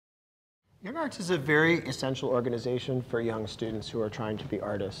YoungArts is a very essential organization for young students who are trying to be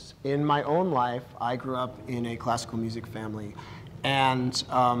artists. In my own life, I grew up in a classical music family, and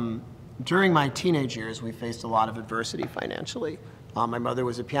during my teenage years, we faced a lot of adversity financially. My mother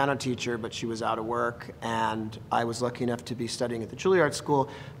was a piano teacher, but she was out of work, and I was lucky enough to be studying at the Juilliard School,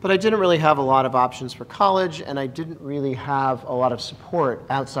 but I didn't really have a lot of options for college, and I didn't really have a lot of support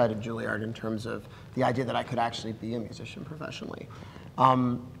outside of Juilliard in terms of the idea that I could actually be a musician professionally.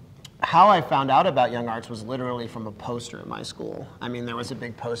 How I found out about YoungArts was literally from a poster in my school. I mean, there was a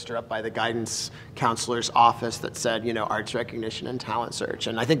big poster up by the guidance counselor's office that said, you know, arts recognition and talent search.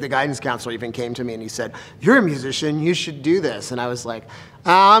 And I think the guidance counselor even came to me and he said, "You're a musician, you should do this." And I was like,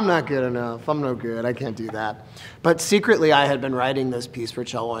 I'm not good enough, I'm no good, I can't do that. But secretly, I had been writing this piece for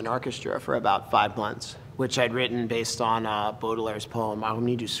cello and orchestra for about 5 months, which I'd written based on Baudelaire's poem,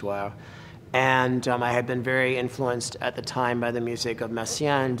 Harmonie du Soir. And I had been very influenced at the time by the music of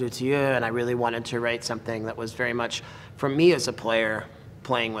Messiaen and Dutilleux, and I really wanted to write something that was very much for me as a player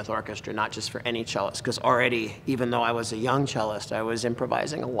playing with orchestra, not just for any cellist, because already, even though I was a young cellist, I was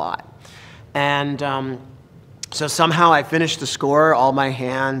improvising a lot. And so somehow I finished the score all by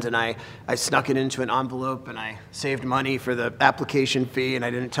hand, and I snuck it into an envelope, and I saved money for the application fee, and I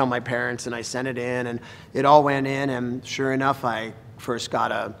didn't tell my parents, and I sent it in, and it all went in, and sure enough, I first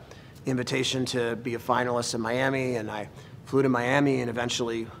got a invitation to be a finalist in Miami, and I flew to Miami and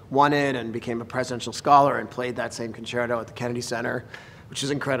eventually won it and became a presidential scholar and played that same concerto at the Kennedy Center, which is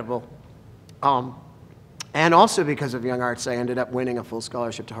incredible. And also because of YoungArts, I ended up winning a full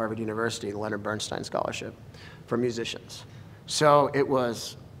scholarship to Harvard University, the Leonard Bernstein Scholarship for musicians. So it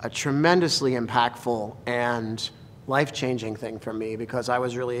was a tremendously impactful and life-changing thing for me because I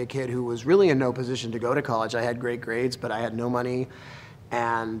was really a kid who was really in no position to go to college. I had great grades, but I had no money.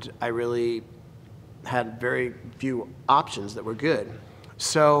 And I really had very few options that were good.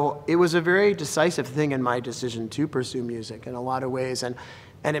 So it was a very decisive thing in my decision to pursue music in a lot of ways. And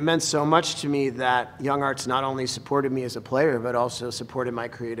it meant so much to me that YoungArts not only supported me as a player, but also supported my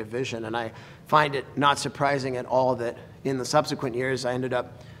creative vision. And I find it not surprising at all that in the subsequent years, I ended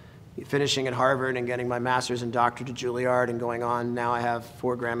up finishing at Harvard and getting my master's and doctorate at Juilliard and going on. Now I have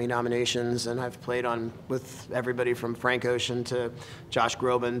 4 Grammy nominations, and I've played on with everybody from Frank Ocean to Josh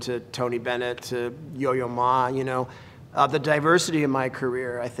Groban to Tony Bennett to Yo-Yo Ma, you know. The diversity of my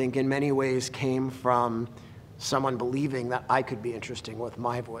career, I think, in many ways came from someone believing that I could be interesting with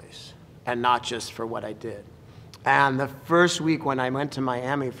my voice and not just for what I did. And the first week when I went to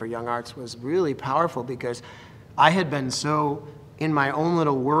Miami for YoungArts was really powerful because I had been so in my own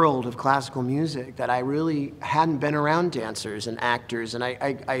little world of classical music that I really hadn't been around dancers and actors, and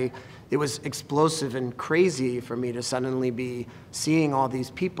it was explosive and crazy for me to suddenly be seeing all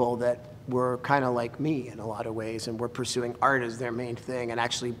these people that were kind of like me in a lot of ways and were pursuing art as their main thing and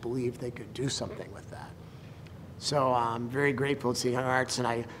actually believed they could do something with that. So I'm very grateful to YoungArts, and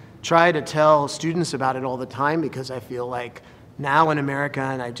I try to tell students about it all the time because I feel like now in America,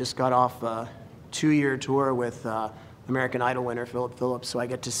 and I just got off a 2-year tour with American Idol winner Philip Phillips, so I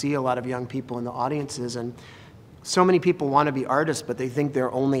get to see a lot of young people in the audiences, and so many people want to be artists, but they think their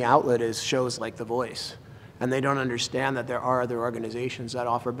only outlet is shows like The Voice, and they don't understand that there are other organizations that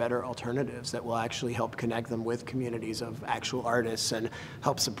offer better alternatives that will actually help connect them with communities of actual artists and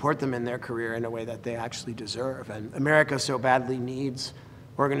help support them in their career in a way that they actually deserve. And America so badly needs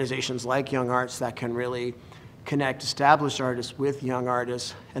organizations like YoungArts that can really connect established artists with young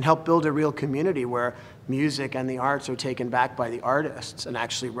artists and help build a real community where music and the arts are taken back by the artists and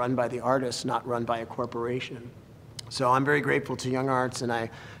actually run by the artists, not run by a corporation. So I'm very grateful to YoungArts, and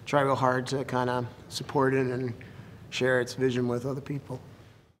I try real hard to kind of support it and share its vision with other people.